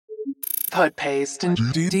Pod paste and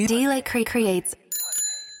D-Lake creates.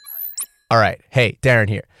 All right. Hey, Darren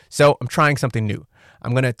here. So I'm trying something new.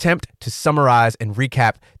 I'm going to attempt to summarize and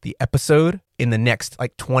recap the episode in the next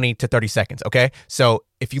 20 to 30 seconds, okay? So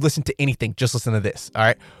if you listen to anything, just listen to this, all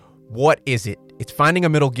right? What is it? It's finding a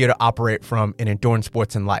middle gear to operate from in endurance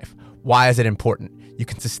sports and life. Why is it important? You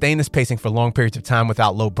can sustain this pacing for long periods of time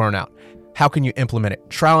without low burnout. How can you implement it?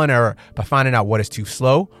 Trial and error by finding out what is too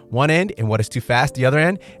slow, one end, and what is too fast, the other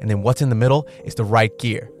end, and then what's in the middle is the right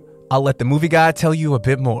gear. I'll let the movie guy tell you a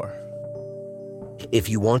bit more. If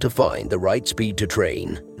you want to find the right speed to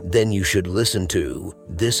train, then you should listen to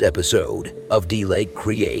this episode of D-Lake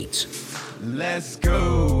Creates. Let's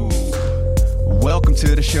go. Welcome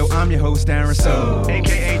to the show. I'm your host, Aaron So,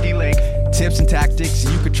 a.k.a. D-Lake. Tips and tactics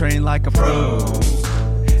you could train like a pro.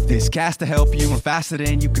 This cast to help you run faster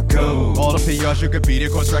than you could go. All the PRs you could beat,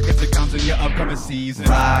 of course, records that comes in your upcoming season.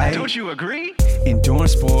 Right? Don't you agree?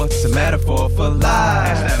 Endurance sports, a metaphor for life.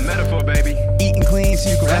 That's that metaphor, baby. Eating clean so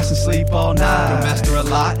you can rest and sleep all night. Don't master a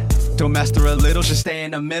lot, don't master a little, just stay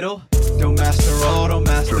in the middle. Don't master all, don't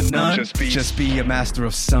master none. Just be a master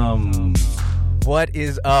of some. What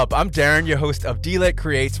is up? I'm Darren, your host of D-Lake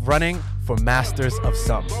Creates, running for Masters of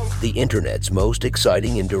Some. The internet's most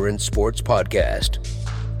exciting endurance sports podcast.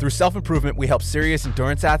 Through self-improvement, we help serious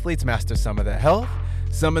endurance athletes master some of their health,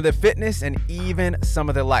 some of their fitness, and even some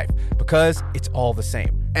of their life, because it's all the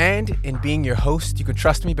same. And in being your host, you can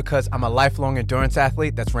trust me because I'm a lifelong endurance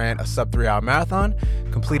athlete that's ran a sub 3-hour marathon,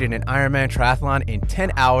 completed an Ironman triathlon in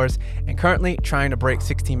 10 hours, and currently trying to break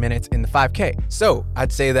 16 minutes in the 5K. So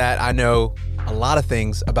I'd say that I know a lot of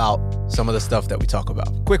things about some of the stuff that we talk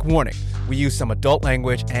about. Quick warning, we use some adult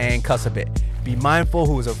language and cuss a bit. Be mindful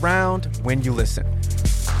who is around when you listen.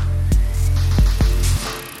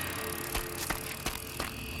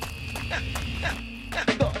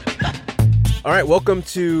 All right, welcome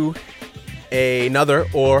to another,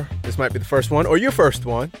 or this might be the first one, or your first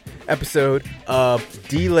one, episode of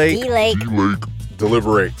D-Lake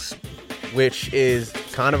Deliberates, which is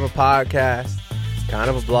kind of a podcast, kind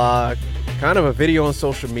of a blog, kind of a video on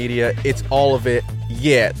social media. It's all of it.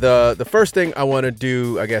 Yeah, the first thing I want to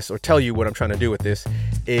do, I guess, or tell you what I'm trying to do with this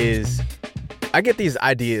is I get these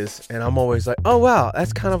ideas and I'm always like, oh, wow,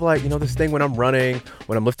 that's kind of like, this thing when I'm running,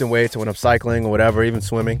 when I'm lifting weights, or when I'm cycling or whatever, even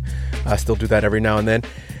swimming. I still do that every now and then.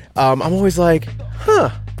 I'm always like,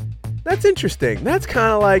 that's interesting. That's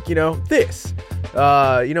kind of like, this.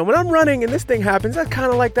 When I'm running and this thing happens, that's kind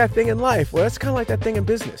of like that thing in life. Well, that's kind of like that thing in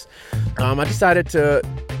business. I decided to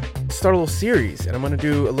start a little series, and I'm going to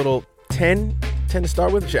do a little 10 to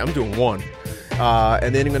start with. I'm doing 1.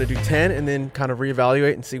 And then I'm going to do 10 and then kind of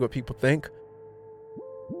reevaluate and see what people think.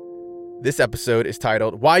 This episode is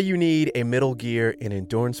titled, Why You Need a Middle Gear in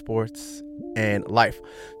Endurance Sports and Life.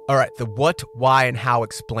 All right, the what, why, and how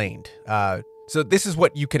explained. So this is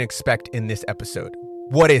what you can expect in this episode.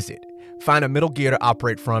 What is it? Find a middle gear to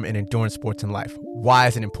operate from in endurance sports and life. Why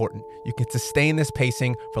is it important? You can sustain this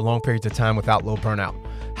pacing for long periods of time without low burnout.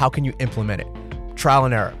 How can you implement it? Trial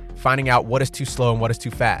and error, finding out what is too slow and what is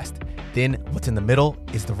too fast. Then what's in the middle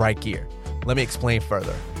is the right gear. Let me explain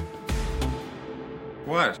further.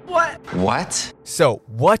 What? So,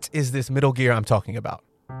 what is this middle gear I'm talking about?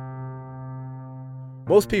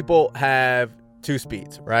 Most people have 2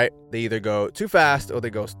 speeds, right? They either go too fast or they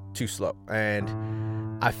go too slow. And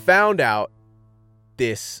I found out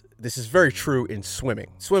this is very true in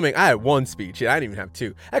swimming. Swimming, I had 1 speed. Shit, I didn't even have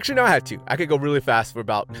 2. Actually, no, I had 2. I could go really fast for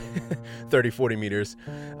about 30, 40 meters,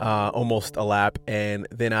 almost a lap. And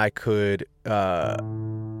then I could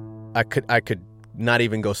not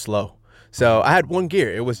even go slow. So I had 1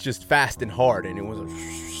 gear. It was just fast and hard, and it was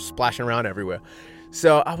splashing around everywhere.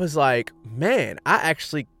 So I was like, man, I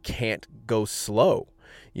actually can't go slow,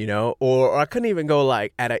 or I couldn't even go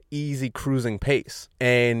at an easy cruising pace.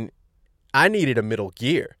 And I needed a middle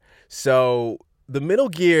gear. So the middle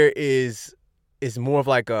gear is more of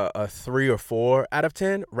like a 3 or 4 out of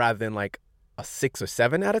 10 rather than like a 6 or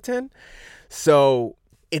 7 out of 10. So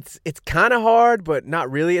it's kind of hard, but not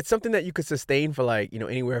really. It's something that you could sustain for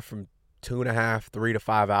anywhere from 2.5, 3 to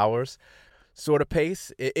 5 hours sort of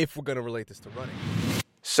pace, if we're going to relate this to running.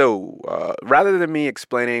 So rather than me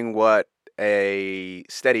explaining what a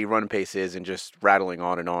steady run pace is and just rattling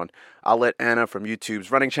on and on, I'll let Anna from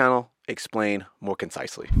YouTube's running channel explain more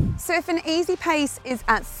concisely. So if an easy pace is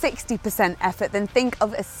at 60% effort, then think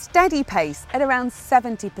of a steady pace at around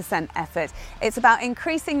 70% effort. It's about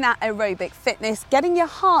increasing that aerobic fitness, getting your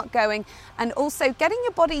heart going, and also getting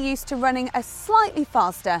your body used to running a slightly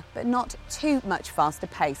faster, but not too much faster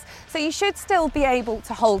pace. So you should still be able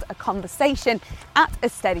to hold a conversation at a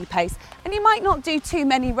steady pace, and you might not do too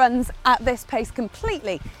many runs at this pace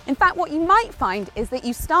completely. In fact, what you might find is that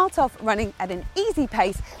you start off running at an easy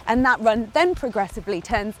pace, and that run then progressively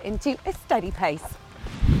turns into a steady pace.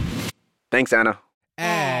 Thanks, Anna.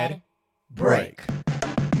 Ad break.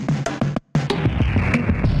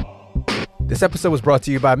 This episode was brought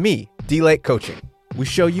to you by me, D-Lake Coaching. We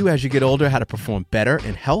show you as you get older how to perform better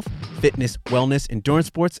in health, fitness, wellness, endurance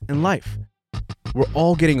sports, and life. We're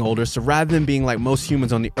all getting older, so rather than being like most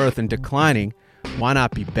humans on the earth and declining, why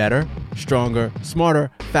not be better, stronger, smarter,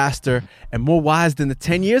 faster, and more wise than the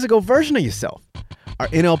 10 years ago version of yourself? Our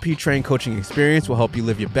NLP trained coaching experience will help you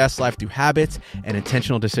live your best life through habits and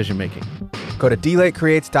intentional decision making. Go to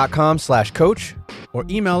dlatecreates.com/coach or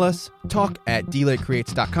email us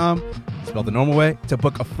talk@dlatecreates.com, spelled the normal way, to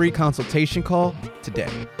book a free consultation call today.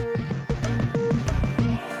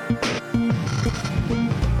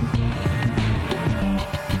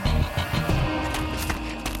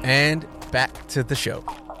 And back to the show.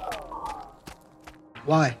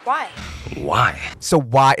 Why? So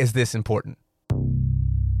why is this important?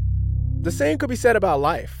 The same could be said about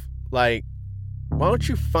life. Like, why don't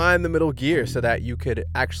you find the middle gear so that you could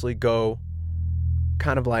actually go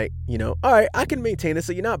kind of like, all right, I can maintain this,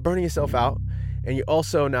 so you're not burning yourself out and you're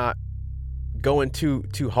also not going too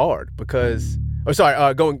hard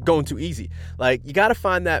going too easy. Like, you got to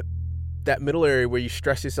find that middle area where you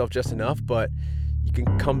stress yourself just enough, but you can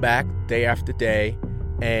come back day after day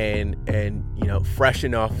and fresh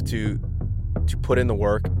enough to put in the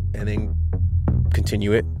work and then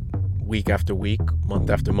continue it week after week, month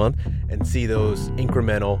after month, and see those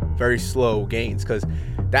incremental, very slow gains, because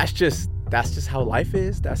that's just how life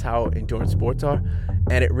is. That's how endurance sports are,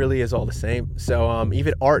 and it really is all the same. So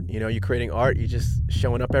even art, you're creating art, you're just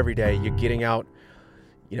showing up every day, you're getting out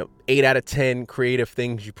 8 out of 10 creative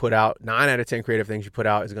things you put out, 9 out of 10 creative things you put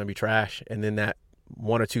out is going to be trash, and then that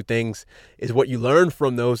 1 or 2 things is what you learn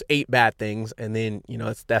from those 8 bad things, and then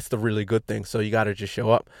that's the really good thing. So you got to just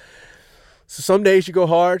show up. So some days you go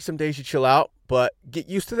hard, some days you chill out, but get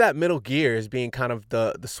used to that middle gear as being kind of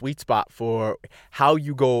the sweet spot for how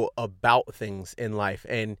you go about things in life.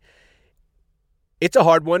 And it's a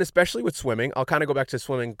hard one, especially with swimming. I'll kind of go back to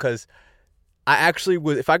swimming because I actually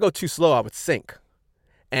would, if I go too slow, I would sink.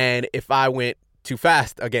 And if I went too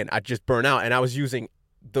fast, again, I'd just burn out. And I was using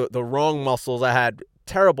the wrong muscles. I had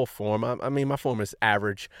terrible form. I mean, my form is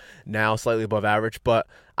average now, slightly above average, but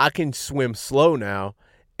I can swim slow now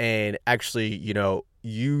and actually,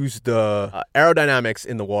 use the aerodynamics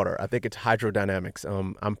in the water. I think it's hydrodynamics.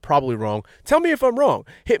 I'm probably wrong. Tell me if I'm wrong.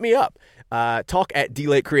 Hit me up.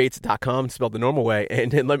 Talk@dlatecreates.com, spelled the normal way,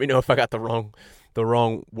 and then let me know if I got the wrong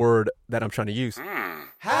word that I'm trying to use.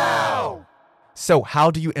 How? So how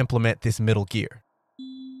do you implement this middle gear?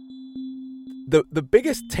 The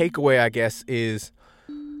biggest takeaway, I guess, is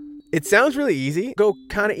it sounds really easy. Go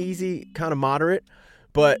kind of easy, kind of moderate.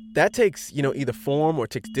 But that takes, either form or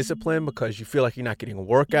it takes discipline because you feel like you're not getting a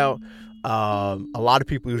workout. A lot of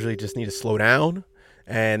people usually just need to slow down.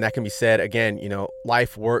 And that can be said, again,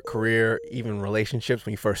 life, work, career, even relationships.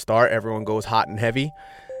 When you first start, everyone goes hot and heavy.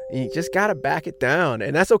 And you just got to back it down.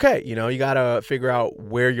 And that's okay. You got to figure out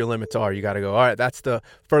where your limits are. You got to go, all right, that's the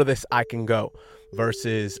furthest I can go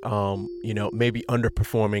versus, maybe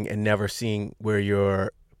underperforming and never seeing where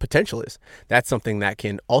your potential is. That's something that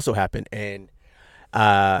can also happen. And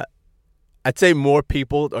I'd say more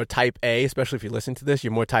people are type A, especially if you listen to this,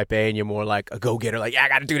 you're more type A and you're more like a go-getter, like, yeah, I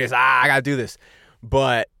got to do this. I got to do this.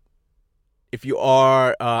 But if you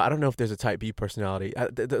are, I don't know if there's a type B personality.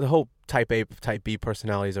 The whole type A, type B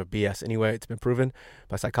personalities are BS anyway. It's been proven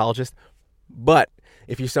by psychologists. But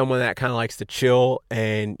if you're someone that kind of likes to chill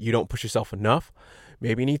and you don't push yourself enough,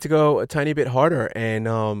 maybe you need to go a tiny bit harder and,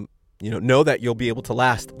 know that you'll be able to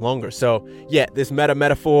last longer. So yeah, this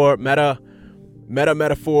metaphorical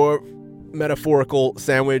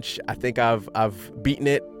sandwich, I think I've beaten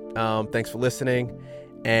it. Thanks for listening,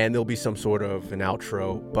 and there'll be some sort of an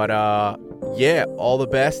outro, but yeah, all the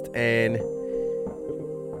best, and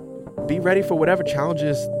be ready for whatever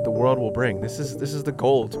challenges the world will bring. This is the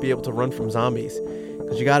goal, to be able to run from zombies,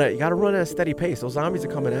 because you gotta run at a steady pace. Those zombies are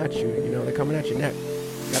coming at you, they're coming at your neck.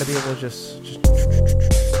 You gotta be able to just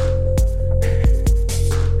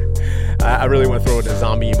I really want to throw in a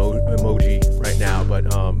zombie emoji right now, but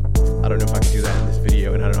I don't know if I can do that in this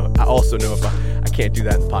video, and I don't know. I also know if I can't do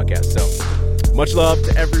that in the podcast. So much love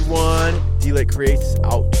to everyone. D-Lake Creates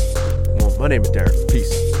out. Well, my name is Derek.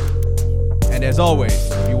 Peace. And as always,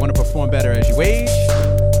 if you want to perform better as you age,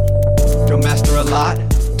 don't master a lot,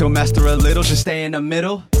 don't master a little, just stay in the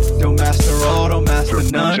middle. Don't master all, don't master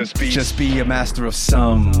none, just be a master of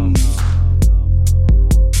some.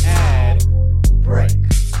 Ad break.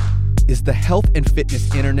 Is the health and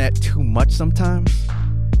fitness internet too much sometimes?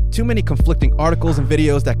 Too many conflicting articles and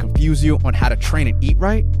videos that confuse you on how to train and eat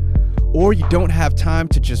right? Or you don't have time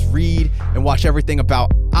to just read and watch everything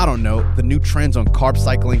about, I don't know, the new trends on carb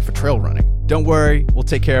cycling for trail running? Don't worry, we'll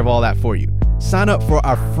take care of all that for you. Sign up for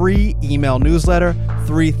our free email newsletter,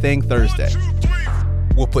 3 Thing Thursday.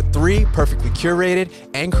 We'll put 3 perfectly curated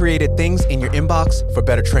and created things in your inbox for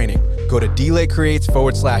better training. Go to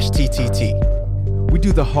DLakeCreates/TTT. We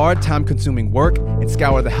do the hard, time-consuming work and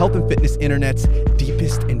scour the health and fitness internet's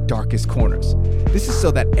deepest and darkest corners. This is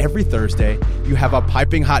so that every Thursday, you have a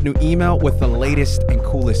piping hot new email with the latest and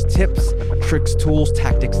coolest tips, tricks, tools,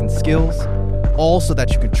 tactics, and skills, all so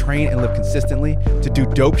that you can train and live consistently to do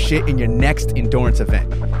dope shit in your next endurance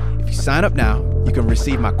event. If you sign up now, you can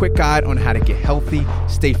receive my quick guide on how to get healthy,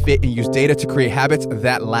 stay fit, and use data to create habits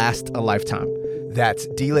that last a lifetime. That's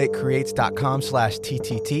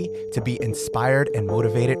DLakeCreates.com/TTT to be inspired and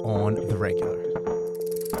motivated on the regular.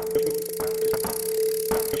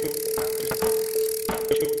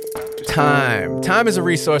 Time is a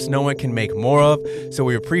resource no one can make more of, so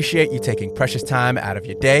we appreciate you taking precious time out of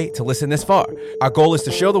your day to listen this far. Our goal is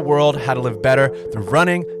to show the world how to live better through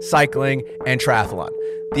running, cycling, and triathlon.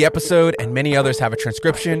 The episode and many others have a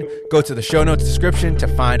transcription. Go to the show notes description to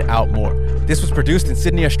find out more. This was produced in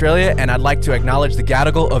Sydney, Australia, and I'd like to acknowledge the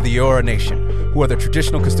Gadigal of the Eora Nation, who are the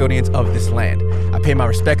traditional custodians of this land. I pay my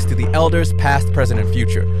respects to the elders, past, present, and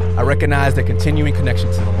future. I recognize their continuing connection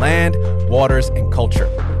to the land, waters, and culture.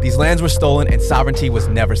 These lands were stolen and sovereignty was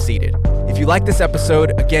never ceded. If you like this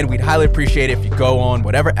episode, again, we'd highly appreciate it if you go on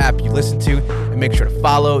whatever app you listen to and make sure to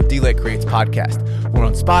follow D-Lake Creates Podcast. We're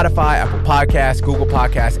on Spotify, Apple Podcasts, Google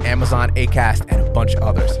Podcasts, Amazon, Acast, and a bunch of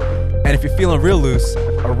others. And if you're feeling real loose,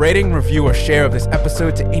 a rating, review, or share of this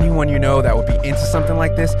episode to anyone you know that would be into something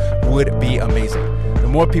like this would be amazing. The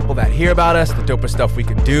more people that hear about us, the doper stuff we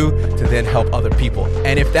can do to then help other people.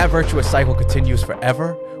 And if that virtuous cycle continues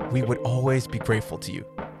forever, we would always be grateful to you.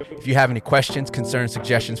 If you have any questions, concerns,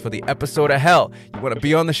 suggestions for the episode, or hell, you want to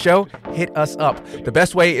be on the show, hit us up. The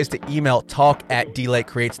best way is to email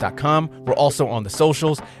talk@DLakeCreates.com. We're also on the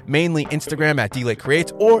socials, mainly Instagram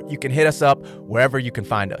 @DLakeCreates, or you can hit us up wherever you can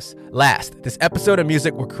find us. Last, this episode of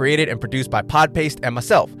music were created and produced by Podpaste and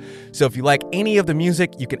myself. So if you like any of the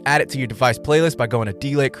music, you can add it to your device playlist by going to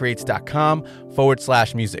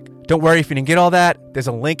DLakeCreates.com/music. Don't worry if you didn't get all that. There's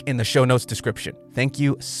a link in the show notes description. Thank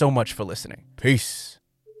you so much for listening. Peace.